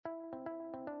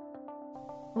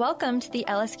Welcome to the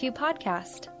LSQ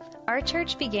podcast. Our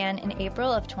church began in April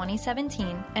of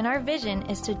 2017, and our vision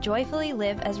is to joyfully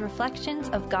live as reflections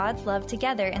of God's love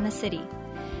together in the city.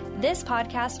 This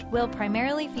podcast will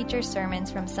primarily feature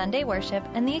sermons from Sunday worship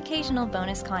and the occasional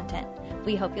bonus content.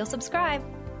 We hope you'll subscribe.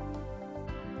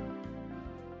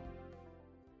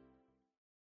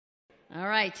 All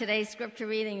right, today's scripture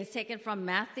reading is taken from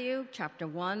Matthew chapter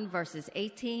 1, verses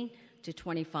 18 to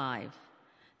 25.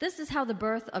 This is how the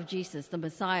birth of Jesus, the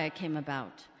Messiah, came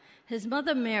about. His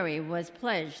mother Mary was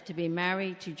pledged to be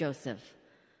married to Joseph.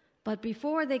 But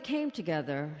before they came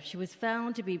together, she was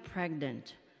found to be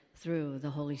pregnant through the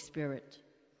Holy Spirit.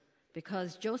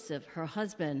 Because Joseph, her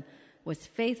husband, was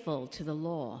faithful to the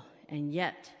law and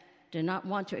yet did not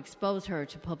want to expose her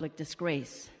to public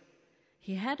disgrace,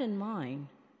 he had in mind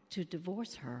to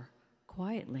divorce her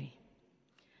quietly.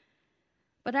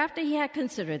 But after he had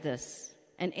considered this,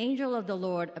 an angel of the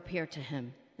Lord appeared to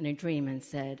him in a dream and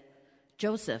said,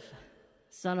 "Joseph,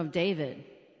 son of David,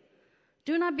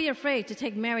 do not be afraid to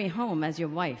take Mary home as your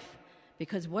wife,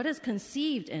 because what is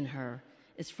conceived in her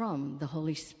is from the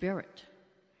Holy Spirit.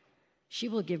 She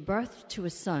will give birth to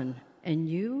a son, and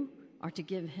you are to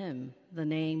give him the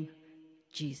name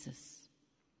Jesus,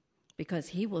 because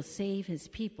he will save his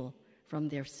people from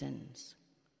their sins."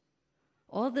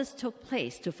 All this took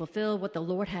place to fulfill what the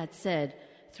Lord had said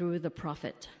through the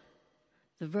prophet.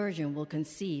 The virgin will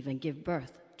conceive and give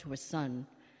birth to a son,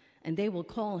 and they will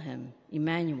call him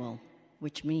Emmanuel,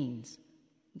 which means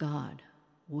God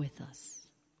with us.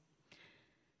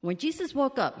 When Jesus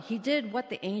woke up, he did what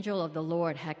the angel of the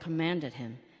Lord had commanded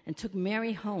him and took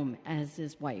Mary home as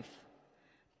his wife.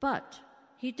 But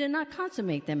he did not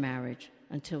consummate their marriage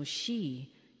until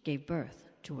she gave birth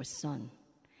to a son,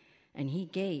 and he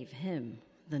gave him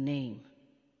the name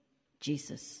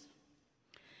Jesus.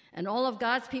 And all of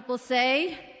God's people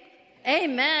say,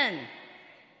 Amen.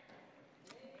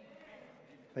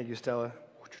 Thank you, Stella.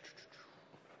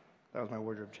 That was my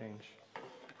wardrobe change.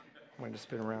 I'm going to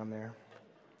spin around there.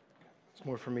 It's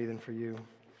more for me than for you.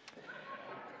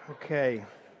 Okay.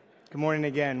 Good morning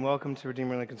again. Welcome to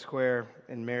Redeemer Lincoln Square,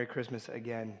 and Merry Christmas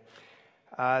again.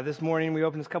 This morning we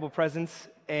opened a couple presents,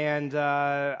 and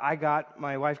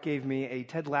my wife gave me a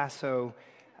Ted Lasso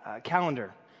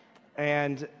calendar.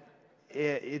 And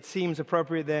it seems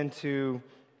appropriate then to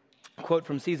quote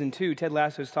from season 2. Ted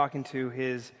Lasso is talking to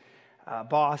his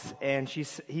boss, and he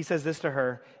says this to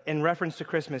her in reference to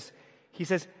Christmas. He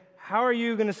says, "How are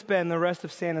you going to spend the rest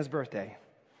of Santa's birthday?"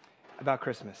 About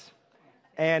Christmas.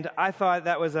 And I thought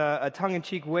that was a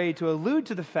tongue-in-cheek way to allude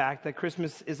to the fact that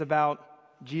Christmas is about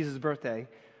Jesus' birthday,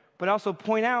 but also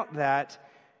point out that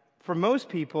for most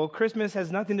people, Christmas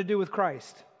has nothing to do with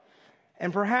Christ.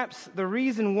 And perhaps the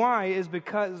reason why is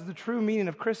because the true meaning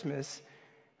of Christmas,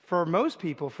 for most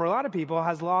people, for a lot of people,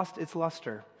 has lost its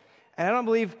luster. And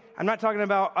I'm not talking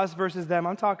about us versus them,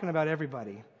 I'm talking about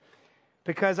everybody.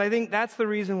 Because I think that's the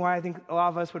reason why I think a lot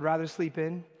of us would rather sleep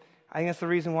in. I think that's the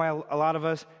reason why a lot of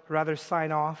us would rather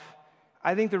sign off.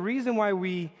 I think the reason why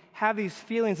we have these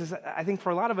feelings is, I think for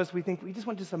a lot of us, we think we just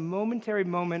want just a momentary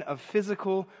moment of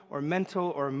physical or mental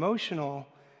or emotional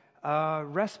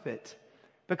respite.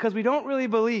 Because we don't really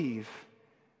believe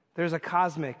there's a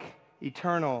cosmic,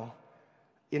 eternal,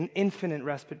 infinite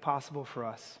respite possible for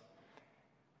us.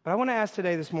 But I want to ask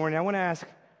this morning,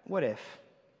 what if?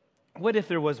 What if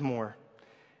there was more?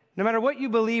 No matter what you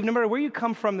believe, no matter where you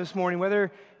come from this morning,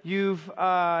 whether you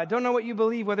don't know what you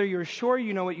believe, whether you're sure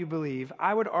you know what you believe,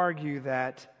 I would argue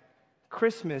that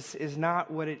Christmas is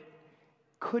not what it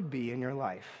could be in your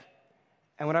life.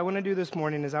 And what I want to do this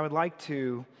morning is I would like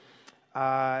to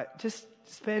just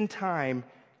spend time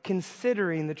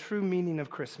considering the true meaning of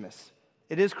Christmas.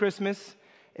 It is Christmas.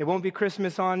 It won't be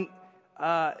Christmas on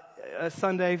a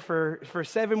Sunday for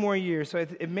 7 more years. So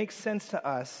it makes sense to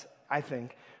us, I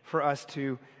think, for us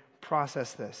to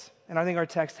process this. And I think our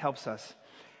text helps us.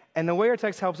 And the way our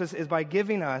text helps us is by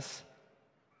giving us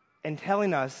and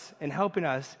telling us and helping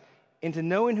us into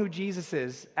knowing who Jesus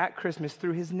is at Christmas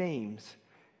through his names.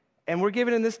 And we're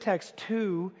given in this text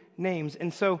 2 names.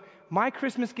 And so my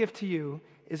Christmas gift to you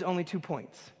is only 2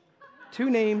 points. 2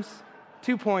 names,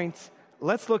 2 points.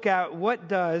 Let's look at what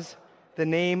do the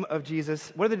names of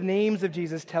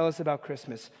Jesus tell us about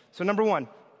Christmas. So number 1,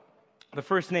 the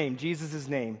first name, Jesus'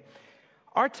 name.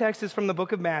 Our text is from the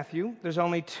book of Matthew. There's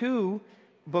only 2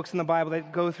 books in the Bible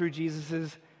that go through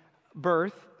Jesus'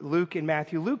 birth, Luke and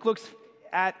Matthew. Luke looks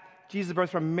at Jesus' birth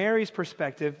from Mary's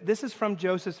perspective. This is from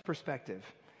Joseph's perspective.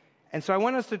 And so I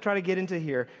want us to try to get into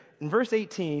here. In verse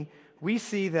 18, we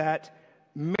see that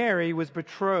Mary was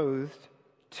betrothed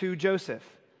to Joseph.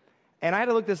 And I had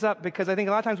to look this up because I think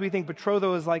a lot of times we think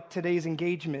betrothal is like today's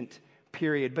engagement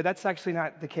period, but that's actually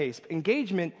not the case.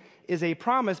 Engagement is a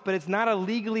promise, but it's not a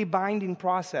legally binding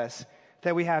process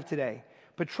that we have today.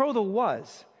 Betrothal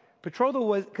was,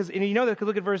 because, and you know that because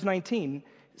look at verse 19.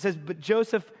 It says, but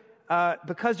Joseph,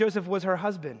 because Joseph was her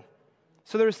husband.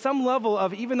 So there was some level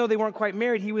of, even though they weren't quite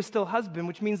married, he was still husband,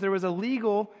 which means there was a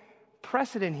legal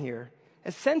precedent here.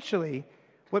 Essentially,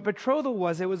 what betrothal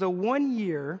was, it was a 1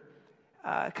 year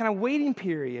kind of waiting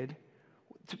period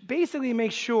to basically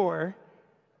make sure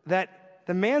that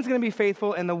the man's going to be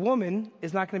faithful and the woman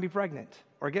is not going to be pregnant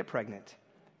or get pregnant.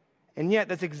 And yet,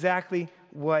 that's exactly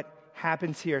what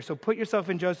happens here. So put yourself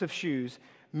in Joseph's shoes.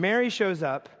 Mary shows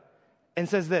up and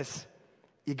says this,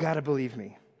 you got to believe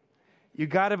me. You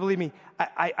got to believe me.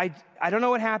 I don't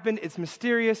know what happened. It's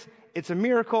mysterious. It's a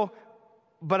miracle,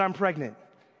 but I'm pregnant.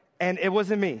 And it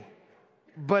wasn't me,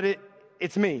 but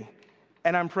it's me,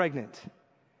 and I'm pregnant.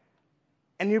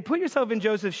 And you put yourself in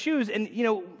Joseph's shoes, and,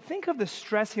 think of the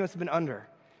stress he must have been under.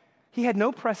 He had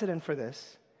no precedent for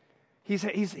this.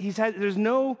 There's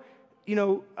no,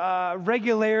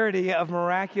 regularity of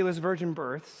miraculous virgin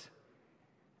births.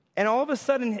 And all of a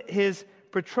sudden, his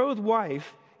betrothed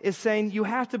wife is saying, you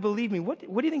have to believe me. What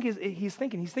do you think he's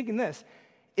thinking? He's thinking this.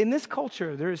 In this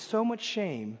culture, there is so much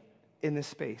shame in this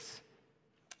space.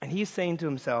 And he's saying to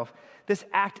himself, this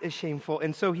act is shameful.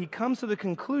 And so he comes to the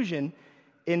conclusion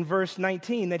in verse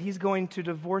 19 that he's going to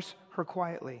divorce her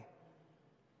quietly.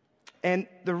 And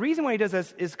the reason why he does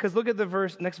this is because look at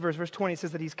the next verse, verse 20. It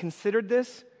says that he's considered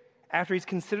this. After he's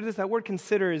considered this, that word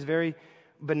consider is very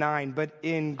benign. But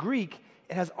in Greek,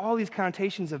 it has all these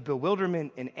connotations of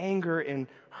bewilderment and anger and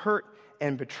hurt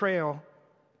and betrayal.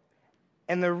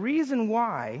 And the reason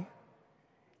why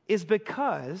is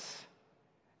because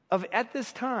of, at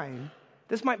this time,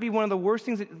 this might be one of the worst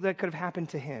things that could have happened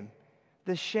to him.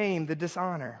 The shame, the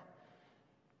dishonor.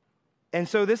 And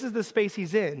so this is the space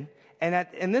he's in. And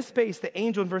in this space, the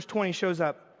angel in verse 20 shows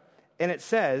up, and it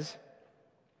says,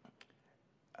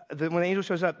 when the angel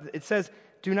shows up, it says,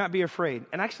 do not be afraid.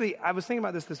 And actually, I was thinking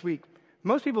about this week.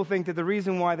 Most people think that the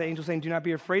reason why the angel's saying do not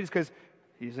be afraid is because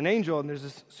he's an angel and there's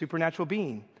this supernatural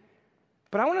being.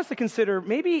 But I want us to consider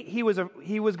maybe he was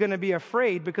going to be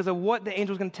afraid because of what the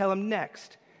angel was going to tell him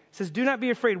next. It says, do not be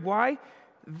afraid. Why?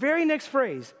 Very next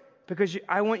phrase, because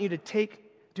I want you to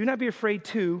do not be afraid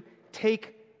to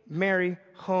take Mary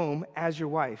home as your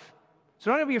wife.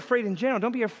 So don't be afraid in general.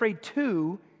 Don't be afraid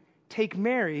to take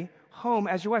Mary home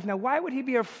as your wife. Now, why would he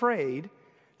be afraid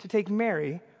to take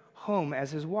Mary home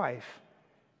as his wife?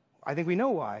 I think we know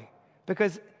why.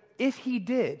 Because if he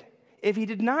did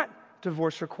not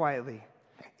divorce her quietly,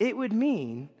 it would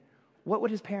mean, what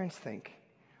would his parents think?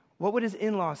 What would his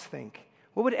in-laws think?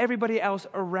 What would everybody else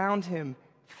around him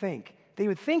think? They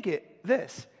would think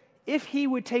this. If he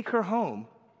would take her home,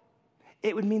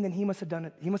 it would mean that he must have done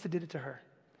it. He must have did it to her.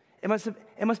 It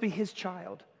must be his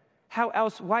child.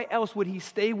 Why else would he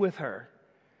stay with her?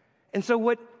 And so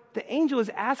what the angel is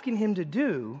asking him to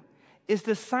do is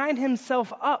to sign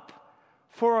himself up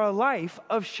for a life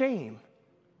of shame,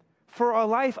 for a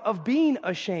life of being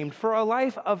ashamed, for a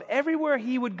life of everywhere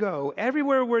he would go,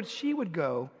 everywhere where she would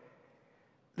go,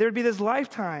 there would be this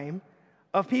lifetime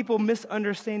of people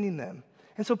misunderstanding them.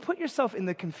 And so put yourself in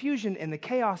the confusion and the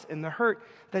chaos and the hurt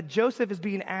that Joseph is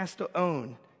being asked to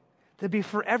own, to be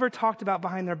forever talked about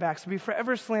behind their backs, to be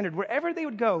forever slandered. Wherever they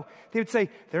would go, they would say,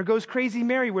 there goes crazy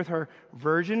Mary with her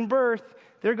virgin birth.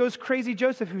 There goes crazy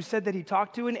Joseph, who said that he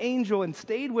talked to an angel and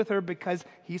stayed with her because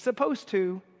he's supposed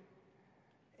to.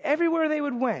 Everywhere they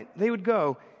would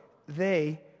go,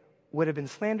 they would have been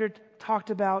slandered, talked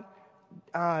about,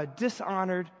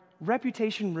 dishonored,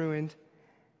 reputation ruined,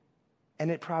 and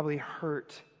it probably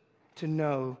hurt to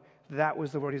know that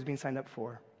was the world he was being signed up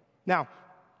for. Now,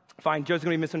 fine, Joe's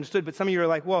going to be misunderstood, but some of you are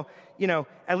like, well,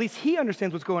 at least he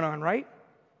understands what's going on, right?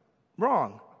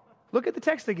 Wrong. Look at the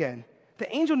text again.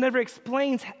 The angel never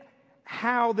explains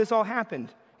how this all happened.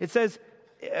 It says,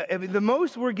 the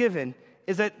most we're given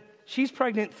is that she's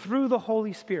pregnant through the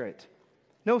Holy Spirit.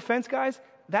 No offense, guys,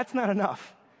 that's not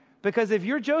enough. Because if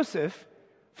you're Joseph,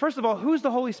 first of all, who's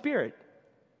the Holy Spirit?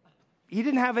 He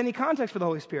didn't have any context for the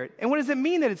Holy Spirit. And what does it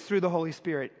mean that it's through the Holy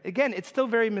Spirit? Again, it's still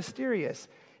very mysterious.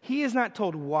 He is not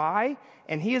told why,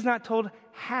 and he is not told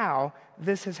how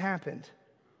this has happened.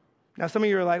 Now, some of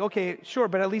you are like, okay, sure,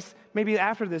 but at least maybe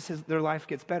after this, their life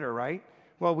gets better, right?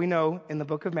 Well, we know in the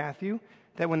book of Matthew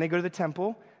that when they go to the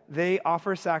temple, they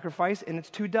offer a sacrifice, and it's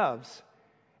 2 doves.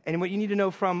 And what you need to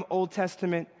know from Old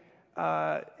Testament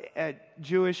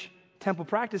Jewish temple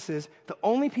practices, the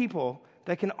only people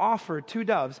that can offer 2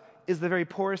 doves is the very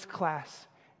poorest class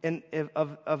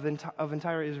of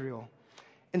entire Israel.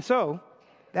 And so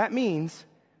that means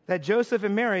that Joseph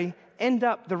and Mary end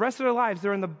up, the rest of their lives,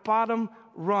 they're in the bottom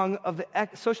rung of the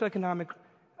socioeconomic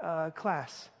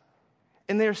class.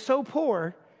 And they're so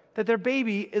poor that their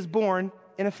baby is born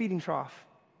in a feeding trough.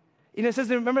 You know, it says,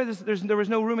 remember, there was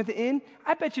no room at the inn?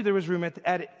 I bet you there was room at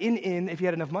an inn if you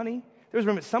had enough money. There was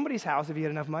room at somebody's house if you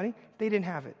had enough money. They didn't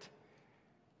have it.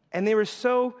 And they were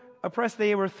so oppressed,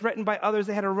 they were threatened by others.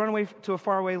 They had to run away to a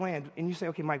faraway land. And you say,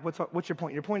 okay, Mike, what's your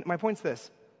point? My point's this.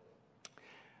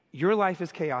 Your life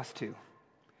is chaos too.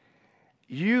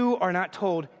 You are not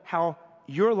told how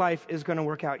your life is going to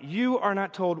work out. You are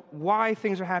not told why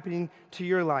things are happening to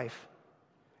your life.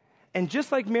 And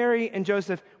just like Mary and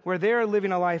Joseph, where they're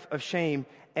living a life of shame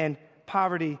and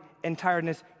poverty and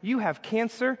tiredness, you have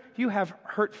cancer, you have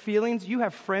hurt feelings, you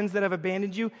have friends that have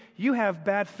abandoned you, you have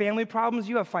bad family problems,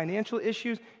 you have financial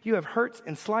issues, you have hurts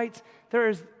and slights. There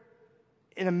is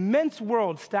an immense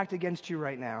world stacked against you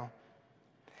right now.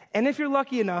 And if you're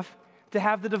lucky enough to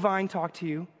have the divine talk to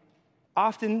you,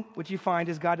 often what you find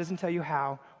is God doesn't tell you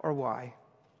how or why.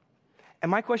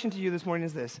 And my question to you this morning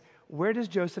is this: where does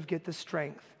Joseph get the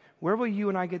strength? Where will you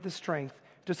and I get the strength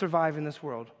to survive in this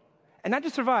world? And not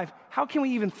just survive, how can we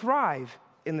even thrive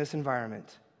in this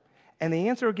environment? And the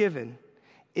answer given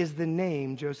is the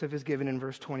name Joseph is given in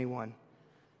verse 21.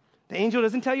 The angel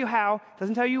doesn't tell you how,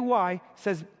 doesn't tell you why,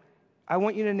 says, I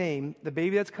want you to name the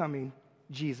baby that's coming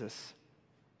Jesus.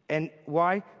 And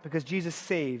why? Because Jesus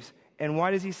saves. And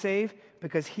why does he save?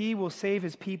 Because he will save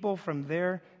his people from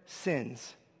their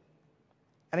sins.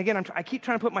 And again, I keep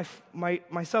trying to put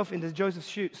myself into Joseph's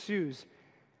shoes.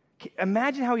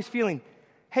 Imagine how he's feeling.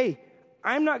 Hey,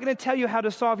 I'm not going to tell you how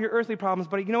to solve your earthly problems,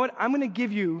 but you know what? I'm going to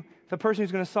give you the person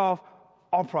who's going to solve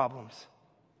all problems.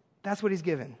 That's what he's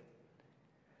given.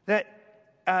 That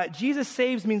Jesus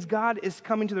saves means God is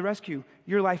coming to the rescue.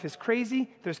 Your life is crazy.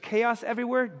 There's chaos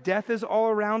everywhere. Death is all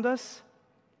around us.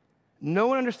 No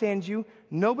one understands you.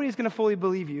 Nobody's going to fully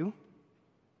believe you.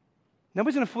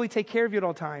 Nobody's going to fully take care of you at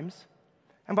all times.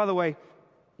 And by the way,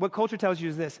 what culture tells you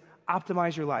is this: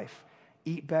 optimize your life.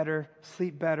 Eat better,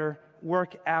 sleep better,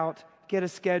 work out, get a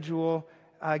schedule,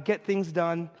 get things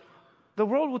done. The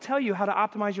world will tell you how to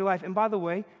optimize your life. And by the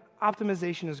way,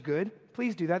 optimization is good.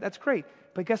 Please do that. That's great.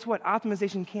 But guess what?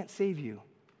 Optimization can't save you.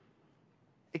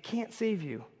 It can't save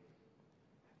you.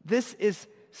 This is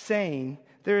saying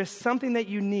there is something that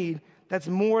you need that's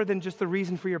more than just the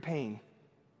reason for your pain.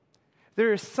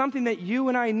 There is something that you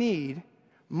and I need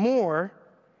more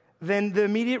than the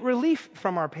immediate relief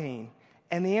from our pain.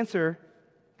 And the answer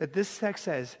that this text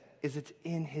says is it's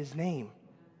in his name.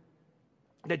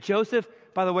 That Joseph,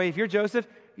 by the way, if you're Joseph,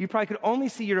 you probably could only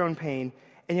see your own pain,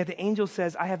 and yet the angel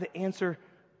says, I have the answer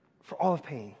for all of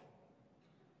pain.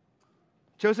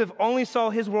 Joseph only saw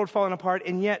his world falling apart,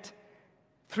 and yet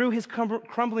through his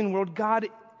crumbling world, God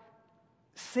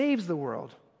saves the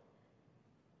world.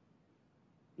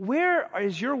 Where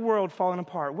is your world falling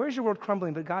apart? Where's your world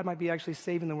crumbling, but God might be actually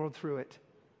saving the world through it?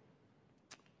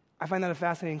 I find that a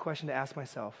fascinating question to ask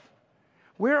myself.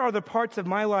 Where are the parts of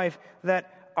my life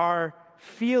that are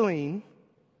feeling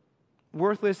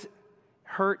worthless,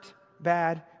 hurt,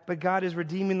 bad, but God is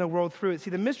redeeming the world through it? See,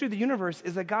 the mystery of the universe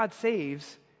is that God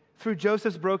saves through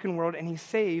Joseph's broken world, and he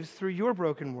saves through your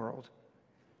broken world.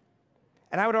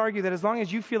 And I would argue that as long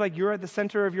as you feel like you're at the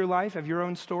center of your life, of your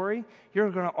own story, you're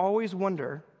going to always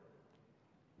wonder,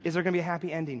 is there going to be a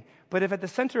happy ending? But if at the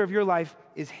center of your life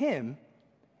is him,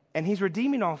 and he's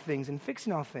redeeming all things and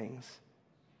fixing all things,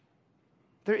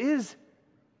 there is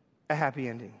a happy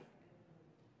ending.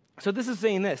 So this is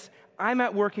saying this: I'm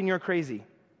at work and you're crazy.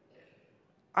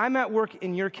 I'm at work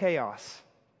in your chaos.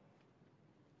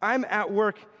 I'm at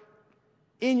work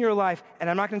in your life, and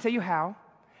I'm not going to tell you how,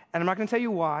 and I'm not going to tell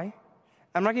you why,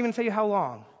 I'm not even going to tell you how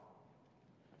long,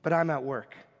 but I'm at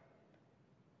work.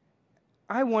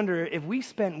 I wonder if we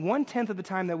spent 1/10 of the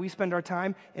time that we spend our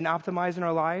time in optimizing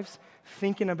our lives,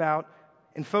 thinking about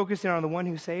and focusing on the one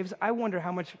who saves, I wonder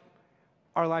how much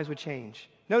our lives would change.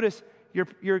 Notice,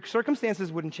 your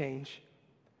circumstances wouldn't change,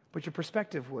 but your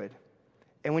perspective would.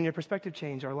 And when your perspective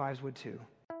changed, our lives would too.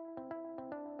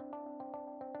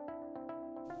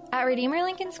 At Redeemer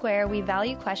Lincoln Square, we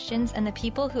value questions and the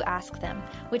people who ask them,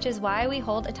 which is why we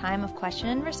hold a time of question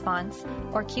and response,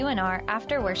 or Q&R,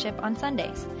 after worship on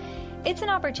Sundays. It's an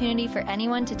opportunity for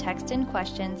anyone to text in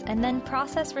questions and then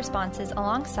process responses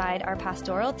alongside our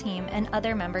pastoral team and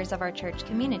other members of our church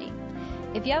community.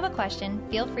 If you have a question,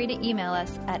 feel free to email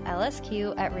us at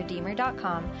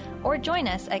lsq@redeemer.com or join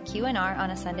us at Q&R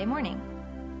on a Sunday morning.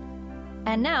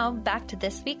 And now, back to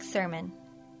this week's sermon.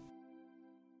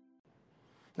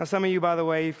 Now, some of you, by the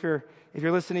way, if you're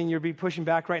listening, you'll be pushing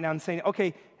back right now and saying,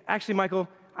 okay, actually, Michael,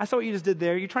 I saw what you just did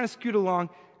there. You're trying to scoot along.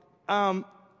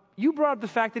 you brought up the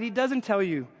fact that he doesn't tell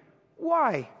you.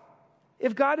 Why?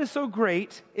 If God is so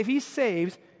great, if he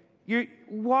saves,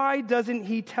 why doesn't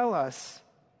he tell us?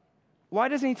 Why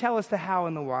doesn't he tell us the how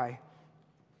and the why?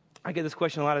 I get this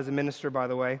question a lot as a minister, by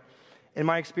the way. In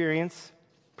my experience,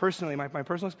 personally, my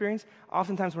personal experience,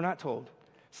 oftentimes we're not told.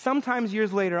 Sometimes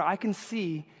years later, I can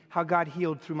see how God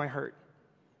healed through my hurt.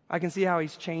 I can see how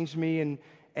he's changed me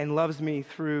and loves me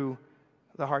through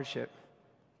the hardship.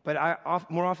 But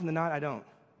more often than not, I don't.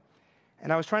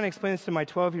 And I was trying to explain this to my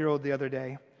 12-year-old the other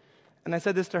day. And I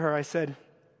said this to her. I said,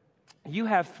 you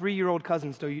have 3-year-old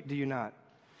cousins, do you not?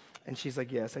 And she's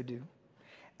like, yes, I do.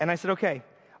 And I said, okay,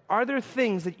 are there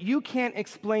things that you can't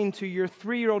explain to your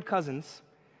 3-year-old cousins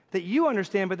that you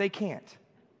understand but they can't?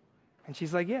 And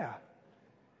she's like, yeah.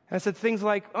 And I said things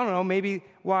like, I don't know, maybe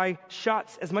why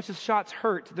shots, as much as shots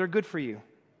hurt, they're good for you.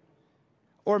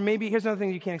 Or maybe, here's another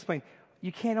thing you can't explain.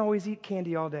 You can't always eat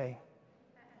candy all day,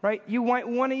 right? You might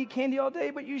want to eat candy all day,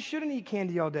 but you shouldn't eat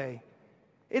candy all day.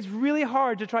 It's really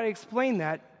hard to try to explain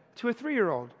that to a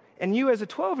 3-year-old. And you as a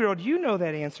 12-year-old, you know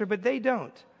that answer, but they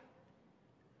don't.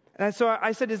 And so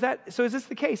I said, is this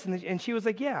the case? And she was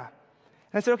like, yeah. And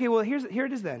I said, okay, well, here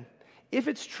it is then. If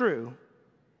it's true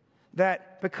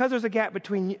that because there's a gap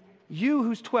between you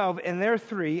who's 12 and they're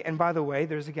 3, and by the way,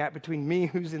 there's a gap between me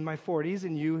who's in my 40s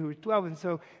and you who's 12, and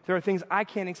so there are things I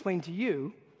can't explain to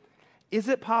you, is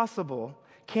it possible,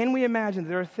 can we imagine that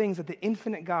there are things that the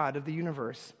infinite God of the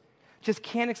universe just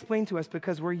can't explain to us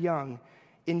because we're young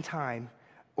in time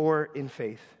or in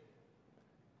faith?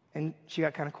 And she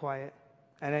got kind of quiet,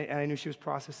 and I knew she was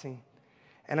processing.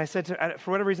 And I said to her,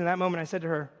 for whatever reason, at that moment, I said to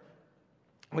her,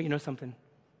 well, you know something?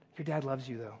 Your dad loves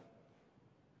you, though.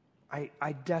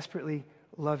 I desperately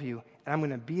love you, and I'm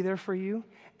going to be there for you,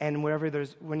 and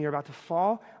when you're about to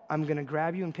fall, I'm going to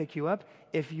grab you and pick you up.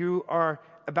 If you are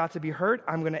about to be hurt,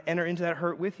 I'm going to enter into that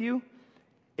hurt with you.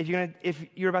 If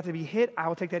you're about to be hit, I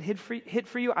will take that hit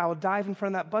for you. I will dive in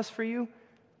front of that bus for you.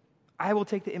 I will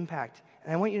take the impact.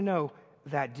 And I want you to know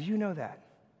that. Do you know that?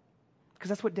 Because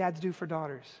that's what dads do for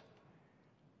daughters.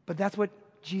 But that's what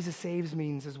Jesus saves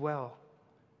means as well.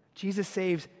 Jesus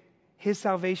saves. His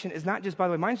salvation is not just, by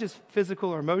the way, mine's just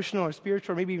physical or emotional or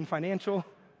spiritual or maybe even financial.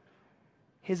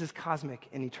 His is cosmic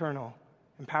and eternal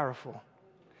and powerful.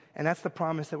 And that's the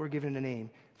promise that we're given in a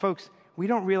name. Folks, we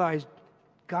don't realize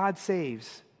God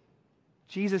saves,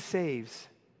 Jesus saves,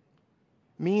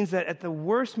 means that at the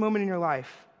worst moment in your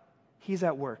life, he's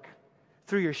at work.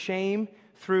 Through your shame,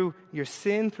 through your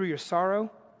sin, through your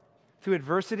sorrow, through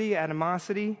adversity,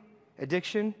 animosity,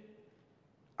 addiction.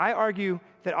 I argue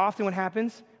that often what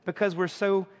happens, because we're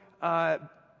so, I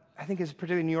think as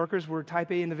particularly New Yorkers, we're type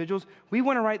A individuals, we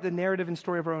want to write the narrative and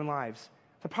story of our own lives.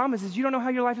 The problem is you don't know how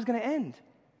your life is going to end.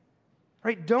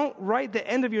 Right? Don't write the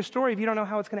end of your story if you don't know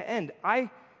how it's going to end.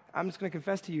 I'm just going to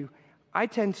confess to you, I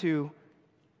tend to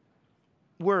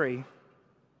worry,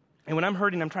 and when I'm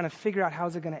hurting, I'm trying to figure out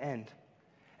how's it going to end.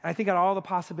 And I think about all the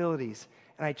possibilities,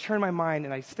 and I churn my mind,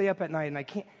 and I stay up at night,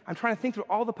 and I'm trying to think through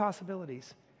all the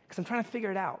possibilities, because I'm trying to figure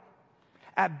it out.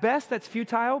 At best, that's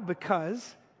futile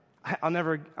because I'll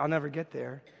never get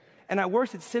there. And at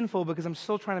worst, it's sinful because I'm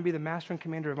still trying to be the master and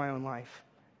commander of my own life.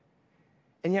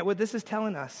 And yet what this is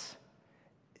telling us,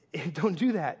 don't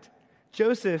do that.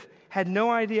 Joseph had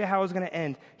no idea how it was going to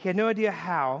end. He had no idea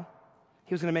how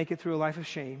he was going to make it through a life of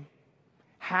shame,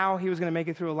 how he was going to make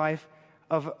it through a life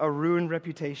of a ruined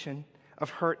reputation, of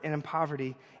hurt and in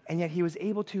poverty. And yet he was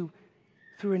able to,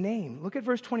 through a name. Look at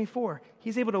verse 24.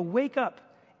 He's able to wake up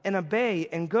and obey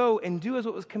and go and do as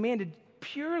what was commanded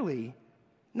purely,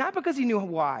 not because he knew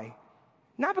why,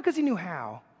 not because he knew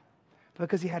how, but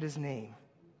because he had his name.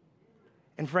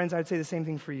 And friends, I'd say the same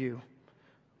thing for you.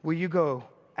 Will you go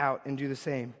out and do the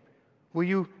same? Will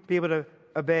you be able to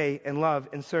obey and love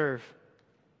and serve?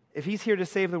 If he's here to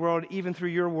save the world, even through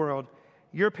your world,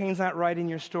 your pain's not writing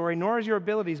your story, nor is your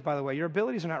abilities, by the way. Your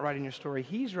abilities are not writing your story.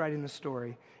 He's writing the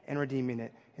story and redeeming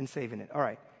it and saving it. All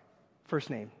right. First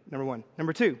name, number 1.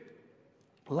 Number 2,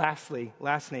 lastly,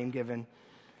 last name given.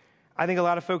 I think a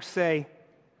lot of folks say,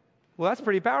 well, that's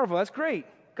pretty powerful. That's great.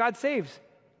 God saves.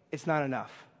 It's not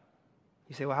enough.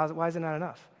 You say, well, why is it not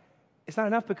enough? It's not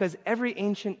enough because every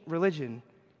ancient religion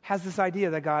has this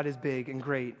idea that God is big and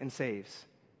great and saves,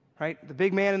 right? The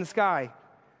big man in the sky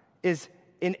is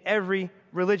in every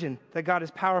religion, that God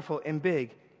is powerful and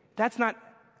big. That's an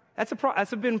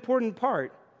important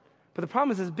part. But the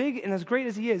problem is, as big and as great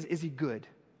as he is he good?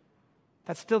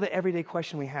 That's still the everyday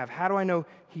question we have. How do I know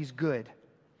he's good?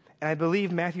 And I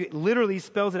believe Matthew literally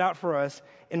spells it out for us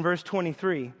in verse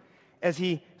 23. As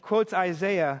he quotes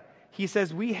Isaiah, he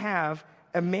says, we have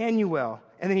Emmanuel.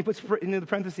 And then he puts into the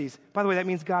parentheses, by the way, that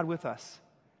means God with us.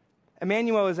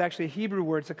 Emmanuel is actually a Hebrew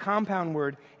word. It's a compound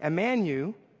word.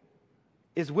 Emanu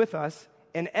is with us,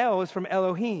 and El is from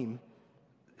Elohim.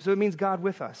 So it means God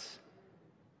with us.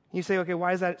 You say, okay,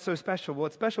 why is that so special? Well,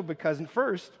 it's special because,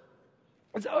 first,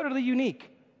 it's utterly unique.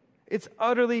 It's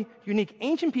utterly unique.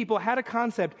 Ancient people had a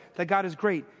concept that God is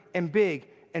great and big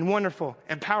and wonderful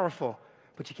and powerful,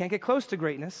 but you can't get close to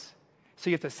greatness. So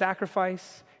you have to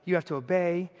sacrifice, you have to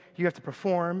obey, you have to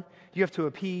perform, you have to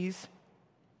appease,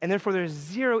 and therefore there's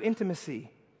zero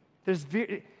intimacy.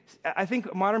 I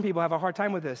think modern people have a hard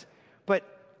time with this, but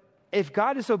if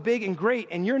God is so big and great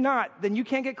and you're not, then you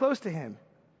can't get close to him.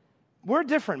 We're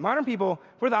different. Modern people,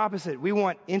 we're the opposite. We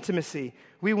want intimacy.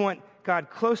 We want God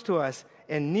close to us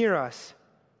and near us.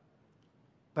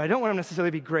 But I don't want him necessarily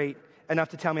to be great enough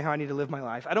to tell me how I need to live my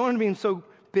life. I don't want him to be so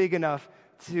big enough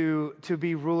to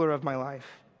be ruler of my life.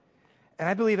 And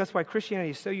I believe that's why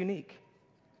Christianity is so unique.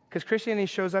 Because Christianity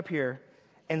shows up here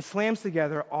and slams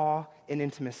together awe and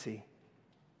intimacy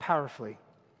powerfully.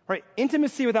 Right?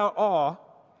 Intimacy without awe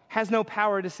has no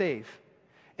power to save.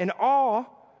 And awe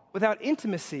without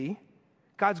intimacy,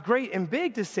 God's great and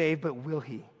big to save, but will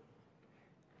he?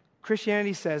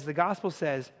 Christianity says, the gospel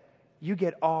says, you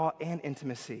get awe and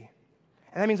intimacy.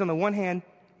 And that means on the one hand,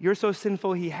 you're so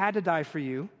sinful he had to die for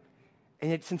you,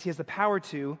 and yet since he has the power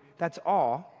to, that's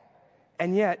awe,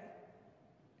 and yet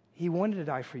he wanted to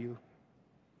die for you.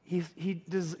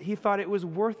 He thought it was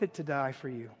worth it to die for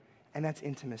you, and that's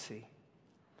intimacy.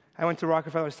 I went to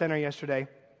Rockefeller Center yesterday.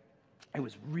 It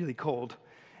was really cold,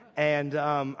 and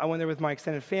I went there with my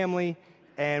extended family,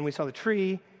 and we saw the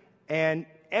tree, and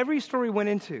every store we went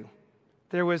into,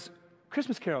 there was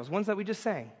Christmas carols, ones that we just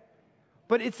sang.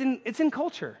 But it's in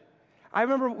culture. I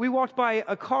remember we walked by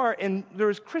a car, and there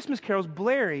was Christmas carols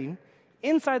blaring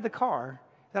inside the car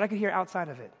that I could hear outside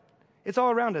of it. It's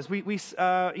all around us. We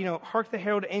hark the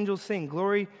herald angels sing,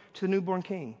 glory to the newborn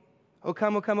King. O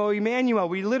come, O Emmanuel.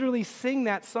 We literally sing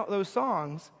those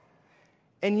songs,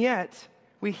 and yet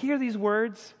we hear these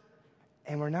words,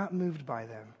 and we're not moved by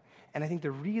them. And I think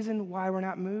the reason why we're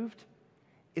not moved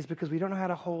is because we don't know how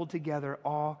to hold together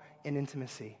awe and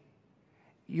intimacy.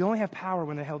 You only have power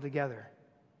when they're held together.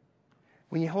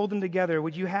 When you hold them together,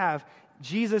 what you have,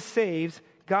 Jesus saves,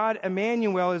 God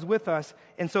Emmanuel is with us,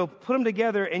 and so put them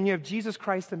together and you have Jesus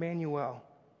Christ Emmanuel.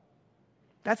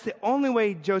 That's the only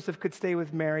way Joseph could stay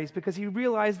with Mary, is because he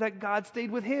realized that God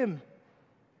stayed with him.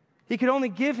 He could only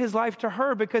give his life to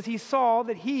her because he saw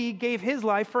that he gave his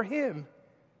life for him.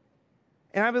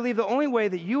 And I believe the only way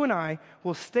that you and I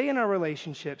will stay in our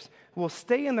relationships, will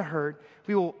stay in the hurt,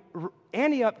 we will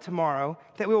ante up tomorrow,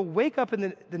 that we will wake up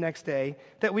in the next day,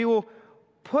 that we will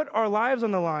put our lives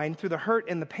on the line through the hurt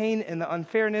and the pain and the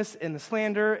unfairness and the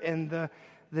slander and the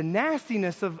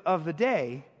nastiness of the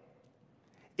day,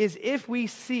 is if we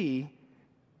see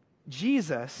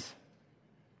Jesus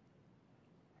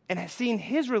and have seen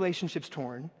his relationships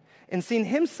torn and seen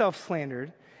himself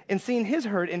slandered and seen his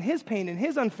hurt and his pain and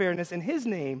his unfairness and his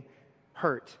name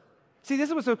hurt. See, this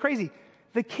is what's so crazy.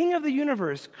 The King of the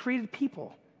universe created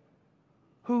people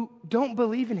who don't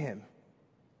believe in him.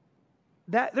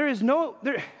 How do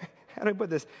I put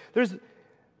this?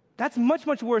 That's much,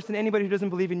 much worse than anybody who doesn't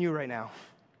believe in you right now.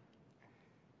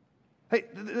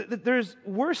 There's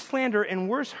worse slander and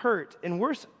worse hurt and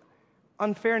worse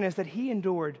unfairness that he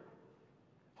endured,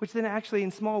 which then actually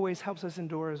in small ways helps us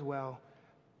endure as well.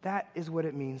 That is what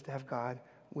it means to have God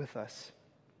with us.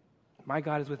 My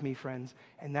God is with me, friends,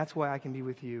 and that's why I can be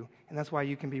with you, and that's why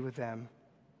you can be with them.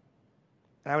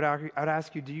 And I would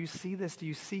ask you, do you see this? Do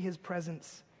you see his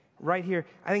presence right here?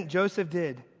 I think Joseph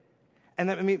did. And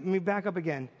let me back up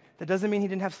again. That doesn't mean he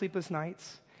didn't have sleepless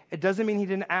nights. It doesn't mean he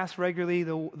didn't ask regularly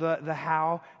the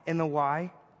how and the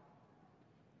why.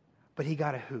 But he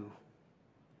got a who.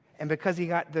 And because he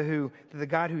got the who, the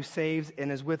God who saves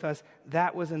and is with us,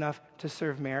 that was enough to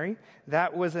serve Mary.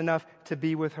 That was enough to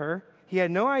be with her. He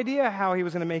had no idea how he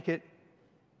was going to make it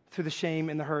through the shame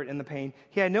and the hurt and the pain.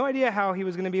 He had no idea how he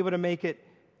was going to be able to make it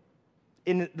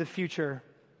in the future,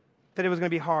 that it was going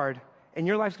to be hard. And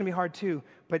your life's going to be hard too.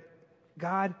 But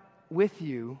God with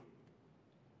you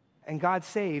and God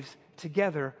saves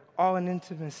together, all in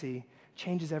intimacy,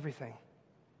 changes everything.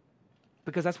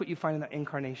 Because that's what you find in the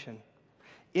incarnation.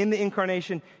 In the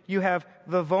incarnation, you have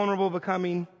the invulnerable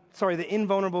becoming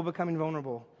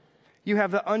vulnerable. You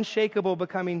have the unshakable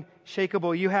becoming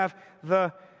shakeable. You have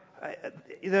the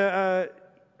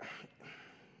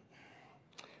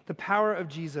power of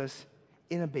Jesus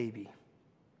in a baby.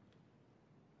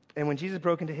 And when Jesus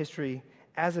broke into history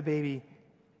as a baby,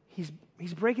 he's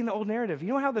breaking the old narrative. You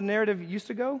know how the narrative used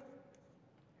to go?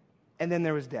 And then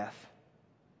there was death.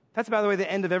 That's, by the way,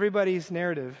 the end of everybody's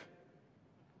narrative.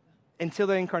 until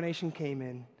the incarnation came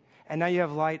in. And now you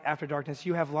have light after darkness.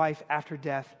 You have life after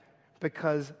death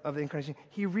because of the incarnation.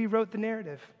 He rewrote the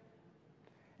narrative.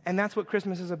 And that's what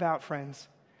Christmas is about, friends.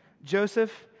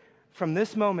 Joseph, from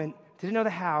this moment, didn't know the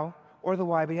how or the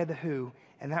why, but he had the who.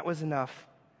 And that was enough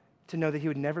to know that he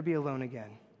would never be alone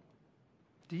again.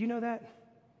 Do you know that?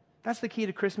 That's the key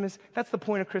to Christmas. That's the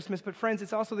point of Christmas. But friends,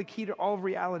 it's also the key to all of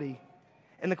reality.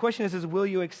 And the question is will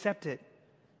you accept it?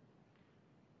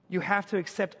 You have to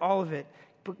accept all of it.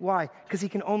 But why? Because he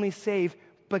can only save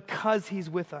because he's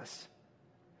with us.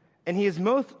 And he is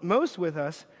most with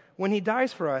us when he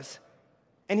dies for us.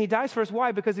 And he dies for us,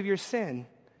 why? Because of your sin.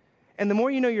 And the more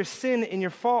you know your sin and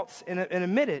your faults and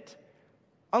admit it,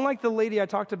 unlike the lady I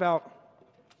talked about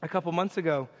a couple months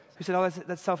ago who said, oh,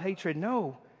 that's self-hatred.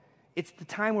 No, it's the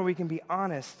time where we can be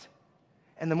honest.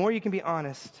 And the more you can be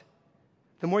honest,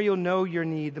 the more you'll know your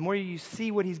need, the more you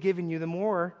see what he's given you, the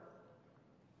more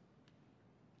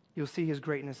you'll see his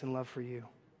greatness and love for you.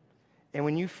 And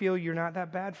when you feel you're not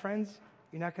that bad, friends,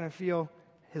 you're not going to feel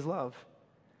his love.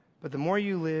 But the more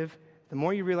you live, the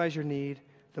more you realize your need,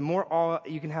 the more all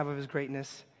you can have of his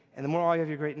greatness, and the more all you have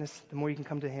your greatness, the more you can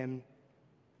come to him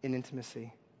in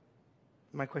intimacy.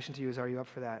 My question to you is, are you up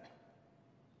for that?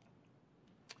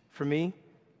 For me,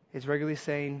 it's regularly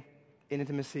saying in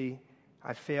intimacy,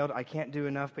 I failed, I can't do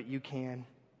enough, but you can.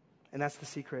 And that's the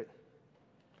secret.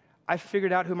 I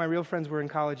figured out who my real friends were in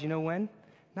college. You know when?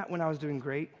 Not when I was doing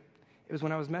great. It was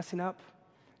when I was messing up.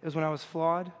 It was when I was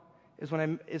flawed. It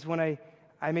was when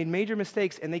I made major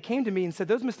mistakes, and they came to me and said,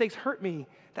 those mistakes hurt me.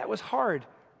 That was hard.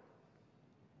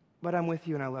 But I'm with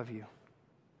you and I love you.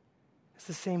 It's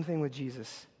the same thing with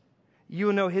Jesus. You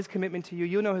will know his commitment to you.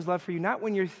 You'll know his love for you, not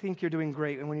when you think you're doing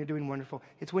great and when you're doing wonderful.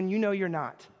 It's when you know you're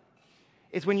not.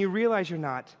 It's when you realize you're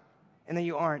not and that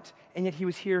you aren't, and yet he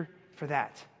was here for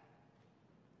that.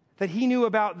 That he knew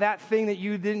about that thing that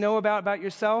you didn't know about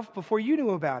yourself before you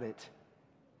knew about it.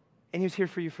 And he was here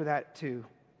for you for that too.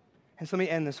 And so let me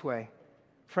end this way.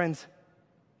 Friends,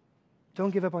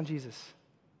 don't give up on Jesus.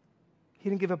 He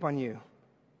didn't give up on you.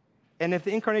 And if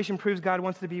the incarnation proves God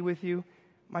wants to be with you,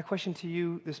 my question to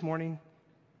you this morning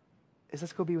is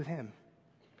let's go be with him.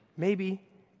 Maybe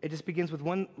it just begins with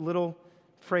one little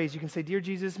phrase. You can say, Dear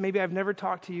Jesus, maybe I've never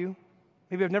talked to you.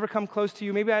 Maybe I've never come close to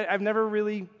you. Maybe I've never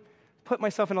really put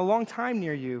myself in a long time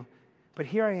near you. But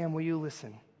here I am. Will you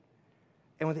listen?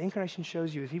 And what the incarnation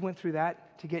shows you, if he went through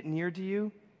that to get near to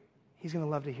you, he's going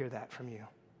to love to hear that from you.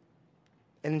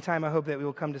 And in time, I hope that we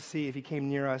will come to see if he came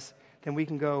near us, then we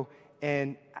can go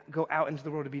out into the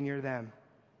world to be near them.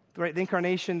 Right? The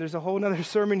incarnation, there's a whole other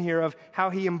sermon here of how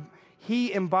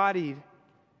he embodied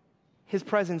his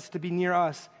presence to be near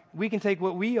us. We can take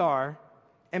what we are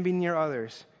and be near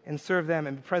others and serve them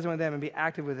and be present with them and be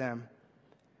active with them.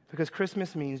 Because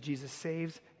Christmas means Jesus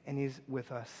saves and he's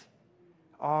with us,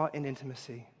 all in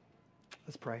intimacy.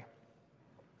 Let's pray.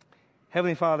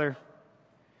 Heavenly Father,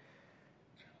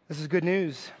 this is good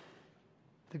news.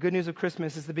 The good news of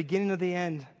Christmas is the beginning of the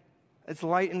end. It's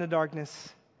light in the darkness.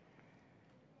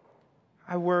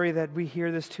 I worry that we hear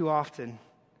this too often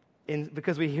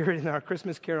because we hear it in our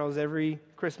Christmas carols every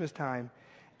Christmas time,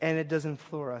 and it doesn't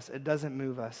floor us. It doesn't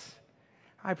move us.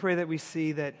 I pray that we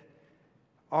see that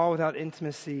all without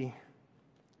intimacy,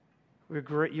 we're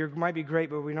great. You might be great,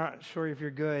 but we're not sure if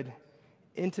you're good.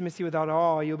 Intimacy without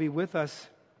all, you'll be with us,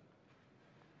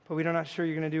 but we're not sure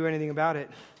you're going to do anything about it.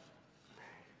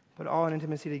 But all in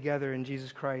intimacy together in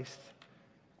Jesus Christ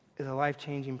is a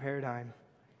life-changing paradigm.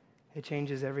 It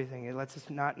changes everything. It lets us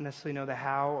not necessarily know the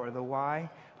how or the why,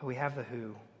 but we have the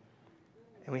who.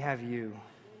 And we have you.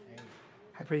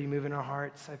 I pray you move in our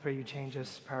hearts. I pray you change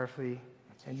us powerfully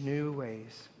in new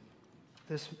ways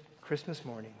this Christmas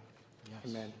morning.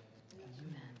 Yes. Amen.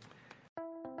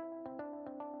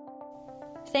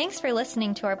 Thanks for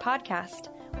listening to our podcast.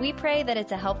 We pray that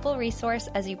it's a helpful resource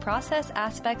as you process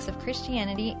aspects of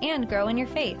Christianity and grow in your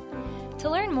faith. To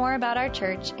learn more about our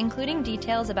church, including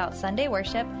details about Sunday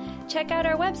worship, check out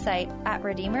our website at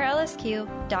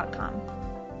redeemerlsq.com.